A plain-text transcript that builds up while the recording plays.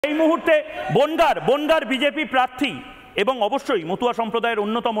এই মুহূর্তে বনগাঁর বিজেপি প্রার্থী এবং অবশ্যই মতুয়া সম্প্রদায়ের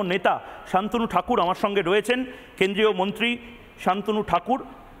অন্যতম নেতা শান্তনু ঠাকুর আমার সঙ্গে রয়েছেন, কেন্দ্রীয় মন্ত্রী শান্তনু ঠাকুর।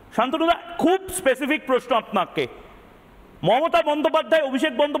 শান্তনুদা, খুব স্পেসিফিক প্রশ্ন আপনাকে, মমতা বন্দ্যোপাধ্যায়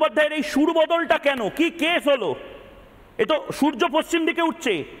অভিষেক বন্দ্যোপাধ্যায়ের এই সুর বদলটা কেন? কি কেস হলো? এ তো সূর্য পশ্চিম দিকে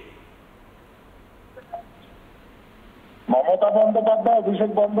উঠছে। মমতা বন্দ্যোপাধ্যায় অভিষেক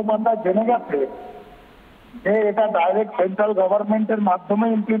বন্দ্যোপাধ্যায় জেনে গেছে যে এটা ডাইরেক্ট সেন্ট্রাল গভর্নমেন্টের মাধ্যমে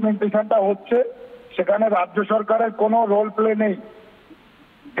ইমপ্লিমেন্টেশনটা হচ্ছে, সেখানে রাজ্য সরকারের কোনো রোল প্লে নেই।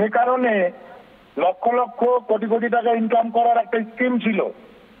 যে কারণে লক্ষ লক্ষ কোটি কোটি টাকা ইনকাম করার একটা স্কিম ছিল,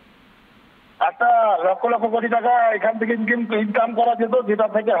 একটা লক্ষ লক্ষ কোটি টাকা এখান থেকে ইনকাম করা যেত, যেটা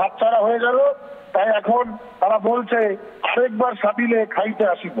থেকে হাতছাড়া হয়ে গেল। তাই এখন তারা বলছে আরেকবার সাবিলে খাইতে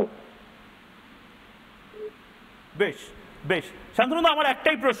আসিব। বেশ বেশ শান্তনুদা, আমার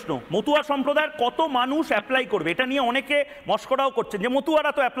একটাই প্রশ্ন, মতুয়া সম্প্রদায়ের কত মানুষ অ্যাপ্লাই করবে? এটা নিয়ে অনেকে মস্করাও করছেন যে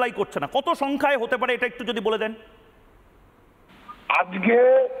মতুয়ারা তো অ্যাপ্লাই করছে না, কত সংখ্যায় হতে পারে এটা একটু যদি বলে দেন। আজকে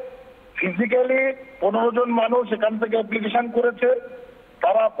ফিজিক্যালি 15 জন মানুষ এখান থেকে অ্যাপ্লিকেশন করেছে।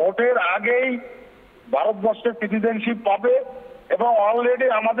 তারা ভোটের আগেই ভারতবর্ষের সিটিজেনশিপ পাবে এবং অলরেডি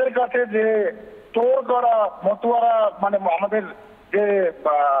আমাদের কাছে যে স্টোর করা মতুয়ারা, মানে আমাদের যে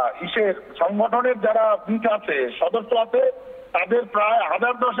ইসের সংগঠনের যারা বিচ আছে, সদস্য আছে, তাদের প্রায়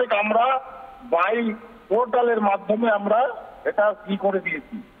 1010 আমরা বাই পোর্টালের মাধ্যমে আমরা এটা কি করে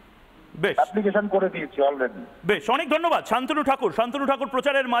দিয়েছি, বেশ অ্যাপ্লিকেশন করে দিয়েছি অলরেডি। বেশ, অনেক ধন্যবাদ শান্তনু ঠাকুর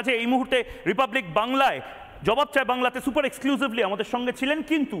প্রচারের মাঝে এই মুহূর্তে রিপাবলিক বাংলায় জবাব চায় বাংলাতে সুপার এক্সক্লুসিভলি আমাদের সঙ্গে ছিলেন।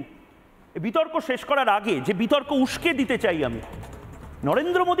 কিন্তু বিতর্ক শেষ করার আগে যে বিতর্ক উস্কে দিতে চাই আমি,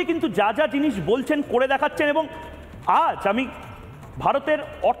 নরেন্দ্র মোদী কিন্তু যা যা জিনিস বলছেন করে দেখাচ্ছেন। এবং আজ আমি ভারতের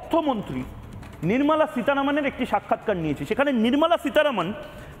অর্থমন্ত্রী নির্মলা সীতারামনের একটি সাক্ষাৎকার নিয়েছি, সেখানে নির্মলা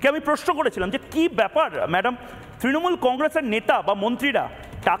সীতারামনকে আমি প্রশ্ন করেছিলাম যে কি ব্যাপার ম্যাডাম, তৃণমূল কংগ্রেসের নেতা বা মন্ত্রীরা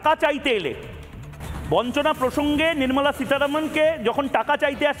টাকা চাইতে এলে বঞ্চনা প্রসঙ্গে নির্মলা সীতারামনকে যখন টাকা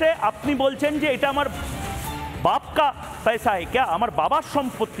চাইতে আসে আপনি বলছেন যে এটা আমার বাপ কা পয়সা হে ক্যা, আমার বাবার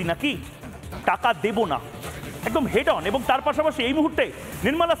সম্পত্তি নাকি, টাকা দেব না, একদম হেড অন। এবং তার পাশাপাশি এই মুহূর্তে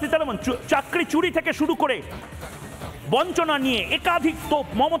নির্মলা সীতারামন চাকরি চুরি থেকে শুরু করে বঞ্চনা নিয়ে একাধিক তোপ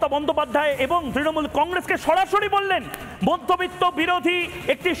মমতা বন্দ্যোপাধ্যায় এবং তৃণমূল কংগ্রেসকে সরাসরি বললেন মধ্যবিত্ত বিরোধী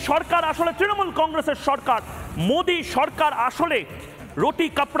একটি সরকার আসলে তৃণমূল কংগ্রেসের সরকার, মোদী সরকার আসলে রুটি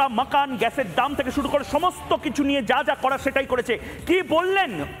কাপড়া মাকান গ্যাসের দাম থেকে শুরু করে সমস্ত কিছু নিয়ে যা যা করা সেটাই করেছে। কি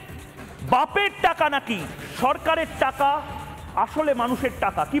বললেন, বাপের টাকা নাকি সরকারের টাকা, আসলে মানুষের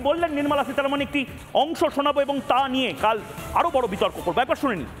টাকা? কি বললেন নির্মলা সীতারামন, একটি অংশ শোনাবো এবং তা নিয়ে কাল আরো বড় বিতর্ক করবো, একবার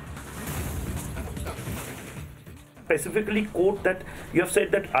শুনে নিন। Specifically quote that you have said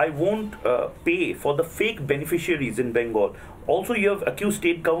that I won't pay for the fake beneficiaries in Bengal. Also, you have accused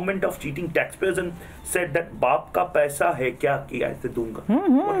state government of cheating taxpayers and said that baap ka paisa hai kya ki aise dunga.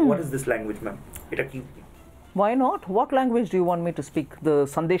 What is this language, ma'am? Eta ki? Why not? What language do you want me to speak? The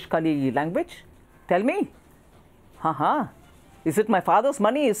Sandesh Kali language? Tell me. Haha. Is it my father's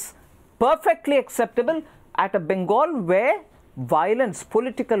money is perfectly acceptable at a Bengal where violence,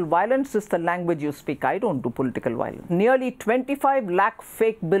 political violence is the language you speak. I don't do political violence. Nearly 25 lakh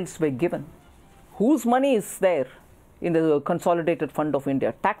fake bills were given. Whose money is there in the Consolidated Fund of India?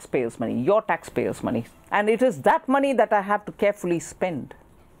 Taxpayers' money, your taxpayers' money. And it is that money that I have to carefully spend.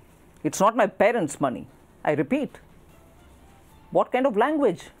 It's not my parents' money. I repeat. What kind of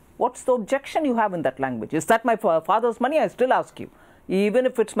language? What's the objection you have in that language? Is that my father's money? I still ask you. Even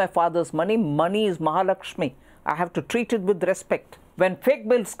if it's my father's money, money is Mahalakshmi. I have to treat it with respect. When fake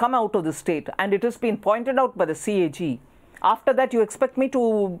bills come out of the state and it has been pointed out by the CAG, after that you expect me to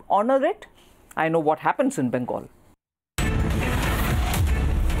honor it? I know what happens in Bengal.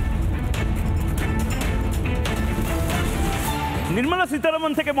 Nirmala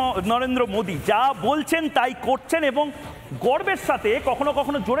Sitharaman থেকে নরেন্দ্র মোদী যা বলছেন তাই করছেন এবং গর্বের সাথে কখনো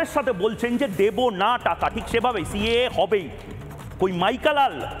কখনো জোরের সাথে বলছেন যে দেব না টাকা, ঠিক সেভাবেই সিএ হবেই, कोई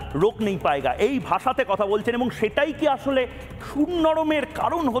माइकालाल रोक नहीं पाएगा, এই ভাষাতে কথা বলছেন। এবং সেটাই কি আসলে সুনরমের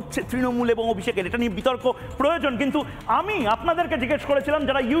কারণ হচ্ছে তৃণমূল এবং অভিষেকের? এটা নিয়ে বিতর্ক প্রয়োজন। কিন্তু আমি আপনাদেরকে জিজ্ঞেস করেছিলাম,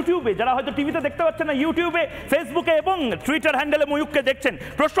 যারা ইউটিউবে, যারা হয়তো টিভিতে দেখতে পাচ্ছেন না, ইউটিউবে, ফেসবুকে এবং টুইটার হ্যান্ডেলে ময়ূককে দেখছেন,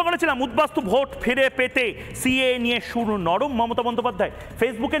 প্রশ্ন করেছিলাম উদ্বাস্তু ভোট ফিরে পেতে সিএ নিয়ে সুনরম মমতা বন্দ্যোপাধ্যায়।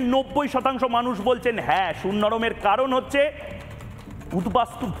 ফেসবুকে 90% মানুষ বলছেন হ্যাঁ, সুনরমের কারণ হচ্ছে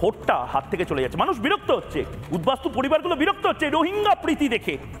উদ্বাস্তু ভোটটা হাত থেকে চলে যাচ্ছে, মানুষ বিরক্ত হচ্ছে, উদ্বাস্তু পরিবারগুলো বিরক্ত হচ্ছে রোহিঙ্গা প্রীতি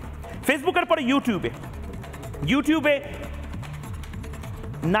দেখে। ফেসবুকের পরে ইউটিউবে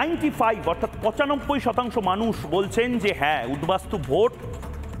 95 অর্থাৎ 95% মানুষ বলছেন যে হ্যাঁ, উদ্বাস্তু ভোট,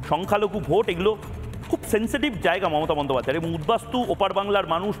 সংখ্যালঘু ভোট, এগুলো খুব সেন্সিটিভ জায়গা মমতা বন্দ্যোপাধ্যায় এবং উদ্বাস্তু ওপার বাংলার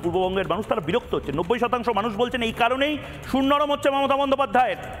মানুষ, পূর্ববঙ্গের মানুষ তারা বিরক্ত হচ্ছে। 90% মানুষ বলছেন এই কারণেই সুরনরম হচ্ছে মমতা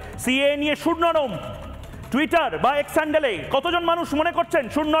বন্দ্যোপাধ্যায়ের। সিএ নিয়ে সুরনরম টুইটার বা এক্স হ্যান্ডেলে কতজন মানুষ মনে করছেন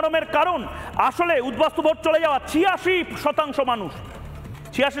সুরনরমের কারণ আসলে উদ্বাস্তু ভোট চলে যাওয়া। 86% মানুষ,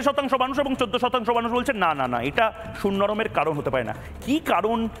 86% মানুষ এবং 14% মানুষ বলছেন না না না এটা সুরনরমের কারণ হতে পারে না। কি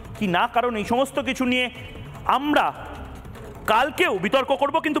কারণ কি না কারণ এই সমস্ত কিছু নিয়ে আমরা কালকেও বিতর্ক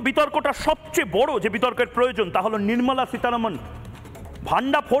করব, কিন্তু বিতর্কটা সবচেয়ে বড় যে বিতর্কের প্রয়োজন তা হলো নির্মলা সীতারামন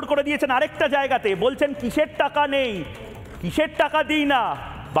ভান্ডা ফোড় করে দিয়েছেন আরেকটা জায়গাতে, বলছেন কিসের টাকা নেই, কিসের টাকা দিই না,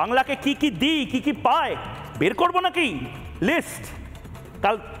 বাংলাকে কি কি দিই কি কি পায় বের করবো নাকি লিস্ট।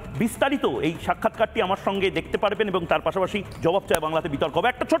 কাল বিস্তারিত এই সাক্ষাৎকারটি আমার সঙ্গে দেখতে পারবেন এবং তার পাশাপাশি জবাব চায় বাংলাতে বিতর্ক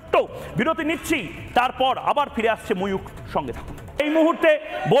হবে। একটা ছোট্ট বিরতি নিচ্ছি, তারপর আবার ফিরে আসছে ময়ূক, সঙ্গে থাকুন। এই মুহূর্তে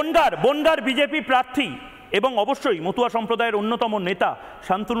বনগাঁর বিজেপি প্রার্থী এবং অবশ্যই মতুয়া সম্প্রদায়ের অন্যতম নেতা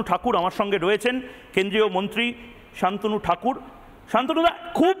শান্তনু ঠাকুর আমার সঙ্গে রয়েছেন, কেন্দ্রীয় মন্ত্রী শান্তনু ঠাকুর। শান্তনুদা,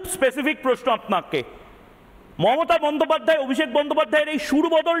 খুব স্পেসিফিক প্রশ্ন আপনাকে, মমতা বন্দ্যোপাধ্যায় অভিষেক বন্দ্যোপাধ্যায়ের এই সুর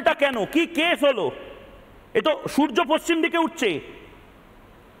বদলটা কেন, কি কেস হলো? এ তো সূর্য পশ্চিম দিকে উঠছে।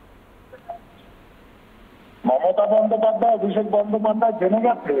 মমতা বন্দ্যোপাধ্যায় অভিষেক বন্দ্যোপাধ্যায় জেনে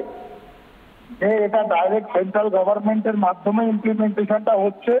গেছে যে এটা ডাইরেক্ট সেন্ট্রাল গভর্নমেন্টের মাধ্যমে ইমপ্লিমেন্টেশনটা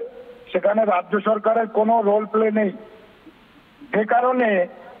হচ্ছে, সেখানে রাজ্য সরকারের কোনো রোল প্লে নেই। যে কারণে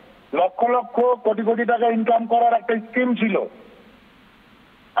লক্ষ লক্ষ কোটি কোটি টাকা ইনকাম করার একটা স্কিম ছিল,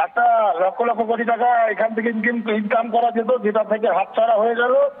 একটা লক্ষ লক্ষ কোটি টাকা এখান থেকে ইনকাম করা যেত, যেটা থেকে হাতছাড়া হয়ে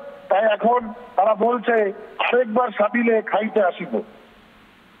গেল। তাই এখন তারা বলছে আরেকবার সাবিলে খাইতে আসিব।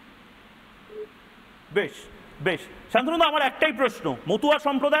 বেশ বেশ শান্তনুদা, আমার একটাই প্রশ্ন, মতুয়া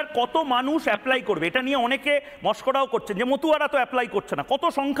সম্প্রদায়ের কত মানুষ অ্যাপ্লাই করবে? এটা নিয়ে অনেকে মস্করাও করছেন যে মতুয়ারা তো অ্যাপ্লাই করছে না, কত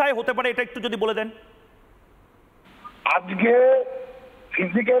সংখ্যায় হতে পারে এটা একটু যদি বলে দেন। আজকে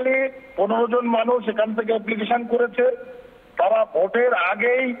ফিজিক্যালি 15 জন মানুষ এখান থেকে অ্যাপ্লিকেশন করেছে। তারা ভোটের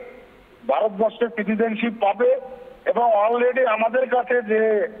আগেই ভারতবর্ষের সিটিজেনশিপ পাবে এবং অলরেডি আমাদের কাছে যে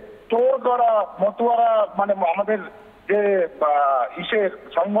স্টোর করা মতুয়ারা, মানে আমাদের যে ইসের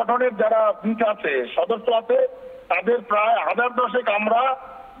সংগঠনের যারা বিচ আছে, সদস্য আছে, তাদের প্রায় 1000 আমরা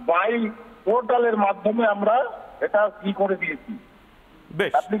বাই পোর্টালের মাধ্যমে আমরা এটা কি করে দিয়েছি,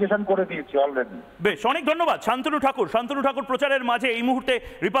 বেশ অ্যাপ্লিকেশন করে দিয়েছি অলরেডি। বেশ, অনেক ধন্যবাদ শান্তনু ঠাকুর প্রচারের মাঝে এই মুহূর্তে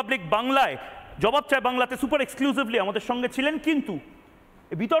রিপাবলিক বাংলায় জবাব চায় বাংলাতে সুপার এক্সক্লুসিভলি আমাদের সঙ্গে ছিলেন। কিন্তু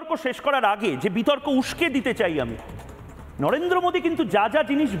বিতর্ক শেষ করার আগে যে বিতর্ক উস্কে দিতে চাই আমি, নরেন্দ্র মোদী কিন্তু যা যা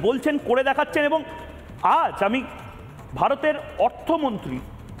জিনিস বলছেন করে দেখাচ্ছেন এবং আজ আমি ভারতের অর্থমন্ত্রী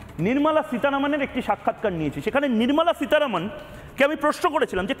নির্মলা সীতারামনের একটি সাক্ষাৎকার নিয়েছি। সেখানে নির্মলা সীতারামনকে আমি প্রশ্ন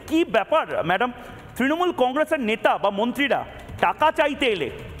করেছিলাম যে কি ব্যাপার ম্যাডাম, তৃণমূল কংগ্রেসের নেতা বা মন্ত্রীরা টাকা চাইতে এলে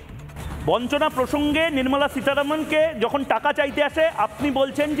বঞ্চনা প্রসঙ্গে নির্মলা সীতারামনকে যখন টাকা চাইতে আসে আপনি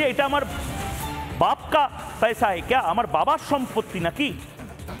বলছেন যে এটা আমার বাপ কা পয়সা है क्या, আমার বাবার সম্পত্তি নাকি,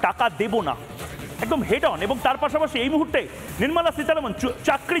 টাকা দেব না, একদম হেড অন। এবং তার পাশাপাশি এই মুহূর্তে নির্মলা সীতারামন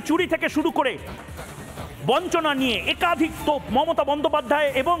চাকরি চুরি থেকে শুরু করে বঞ্চনা নিয়ে একাধিক তোপ মমতা বন্দ্যোপাধ্যায়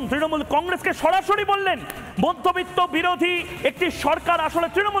এবং তৃণমূল কংগ্রেসকে সরাসরি বললেন মধ্যবিত্ত বিরোধী একটি সরকার আসলে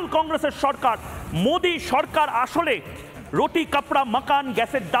তৃণমূল কংগ্রেসের সরকার, মোদী সরকার আসলে রুটি কাপড়া মাকান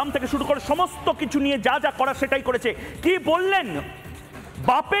গ্যাসের দাম থেকে শুরু করে সমস্ত কিছু নিয়ে যা যা করা সেটাই করেছে। কি বললেন,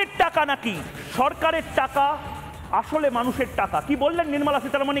 বাপের টাকা নাকি সরকারের টাকা, আসলে মানুষের টাকা, কি বললেন নির্মলা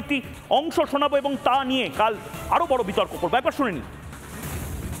সীতারামন একটি অংশ শোনাবো এবং তা নিয়ে কাল আরো বড় বিতর্ক করবো, একবার শুনে নিন।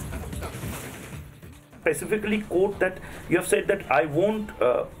 Specifically quote that you have said that I won't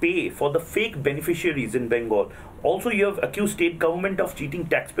pay for the fake beneficiaries in Bengal. Also, you have accused state government of cheating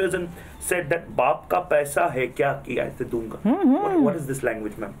taxpayers and said that baap ka paisa hai kya ki aise dunga. What is this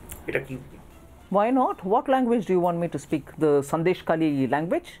language, ma'am? Eta ki? Why not? What language do you want me to speak? The Sandesh Kali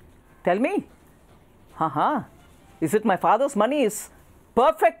language? Tell me. Haha. Is it my father's money is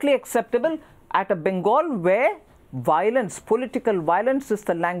perfectly acceptable at a Bengal where violence, political violence is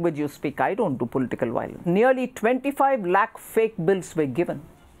the language you speak? I don't do political violence. Nearly 25 lakh fake bills were given.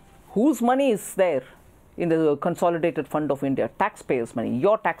 Whose money is there in the Consolidated Fund of India? Taxpayers' money,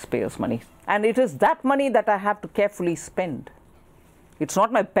 your taxpayers' money. And it is that money that I have to carefully spend. It's not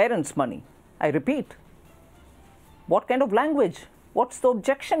my parents' money. I repeat. What kind of language? What's the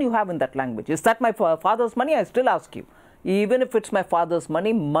objection you have in that language? Is that my father's money? I still ask you. Even if it's my father's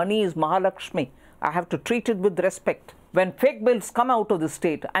money, money is Mahalakshmi. I have to treat it with respect. When fake bills come out of the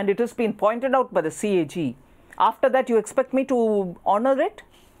state and it has been pointed out by the CAG, after that you expect me to honor it?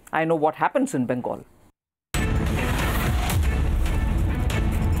 I know what happens in Bengal.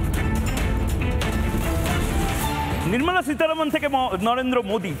 Nirmala Sitharaman থেকে নরেন্দ্র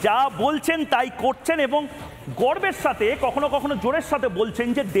মোদী যা বলছেন তাই করছেন এবং গর্বের সাথে কখনো কখনো জোরের সাথে বলছেন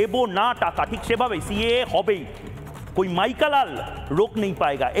যে দেব না টাকা, ঠিক সেভাবেই সিএ হবেই, কই মাইকালাল রোক নেই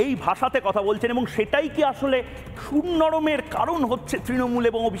পায়গা, এই ভাষাতে কথা বলছেন এবং সেটাই কি আসলে সুনরমের কারণ হচ্ছে তৃণমূল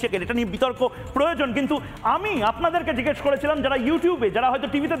এবং অভিষেকের? এটা নিয়ে বিতর্ক প্রয়োজন। কিন্তু আমি আপনাদেরকে জিজ্ঞেস করেছিলাম, যারা ইউটিউবে, যারা হয়তো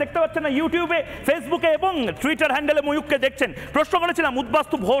টিভিতে দেখতে পাচ্ছেন না, ইউটিউবে, ফেসবুকে এবং টুইটার হ্যান্ডেলে ময়ূককে দেখছেন, প্রশ্ন করেছিলাম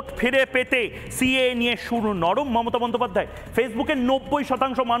উদ্বাস্তু ভোট ফিরে পেতে সিএ নিয়ে সুনরম মমতা বন্দ্যোপাধ্যায়। ফেসবুকে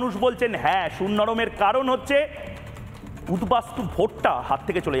 90% মানুষ বলছেন হ্যাঁ, সুনরমের কারণ হচ্ছে উদ্বাস্তু ভোটটা হাত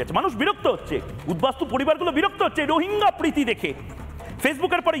থেকে চলে যাচ্ছে, মানুষ বিরক্ত হচ্ছে, উদ্বাস্তু পরিবারগুলো বিরক্ত হচ্ছে রোহিঙ্গা প্রীতি দেখে।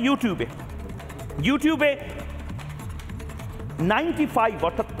 ফেসবুকের পরে ইউটিউবে 95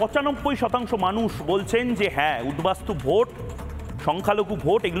 অর্থাৎ 95% মানুষ বলছেন যে হ্যাঁ, উদ্বাস্তু ভোট, সংখ্যালঘু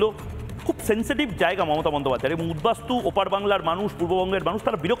ভোট, এগুলো খুব সেন্সিটিভ জায়গা মমতা বন্দ্যোপাধ্যায়, এবং উদ্বাস্তু ওপার বাংলার মানুষ, পূর্ববঙ্গের মানুষ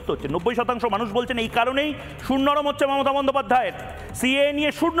তারা বিরক্ত হচ্ছে। 90% মানুষ বলছেন এই কারণেই সুনরম হচ্ছে মমতা বন্দ্যোপাধ্যায়ের, সিএ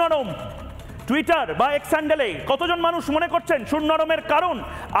নিয়ে সুনরম। টুইটার বা এক্স হ্যান্ডেলে কতজন মানুষ মনে করছেন সুনরমের কারণ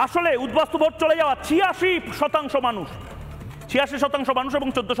আসলে উদ্বাস্তু ভোট চলে যাওয়া? 86% মানুষ, 86% মানুষ, এবং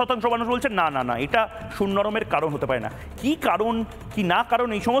 14% মানুষ বলছেন না না না, এটা সুনরমের কারণ হতে পারে না। কি কারণ কি না কারণ,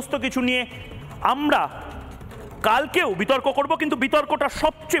 এই সমস্ত কিছু নিয়ে আমরা কালকেও বিতর্ক করব, কিন্তু বিতর্কটা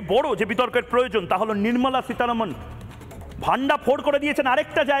সবচেয়ে বড় যে বিতর্কের প্রয়োজন তা হলো নির্মলা সীতারামন ভান্ডা ফোড় করে দিয়েছেন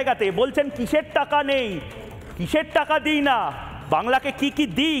আরেকটা জায়গাতে, বলছেন কিসের টাকা নেই, কিসের টাকা দিই না, বাংলাকে কি কি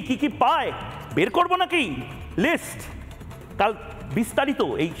দিই, কি কি পায়, বের করবো নাকি লিস্ট। কাল বিস্তারিত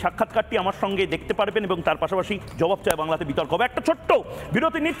এই সাক্ষাৎকারটি আমার সঙ্গে দেখতে পারবেন এবং তার পাশাপাশি জবাব চায় বাংলাতে বিতর্ক হবে। একটা ছোট্ট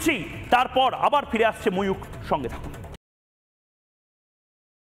বিরতি নিচ্ছি, তারপর আবার ফিরে আসছে ময়ূক, সঙ্গে থাকুন।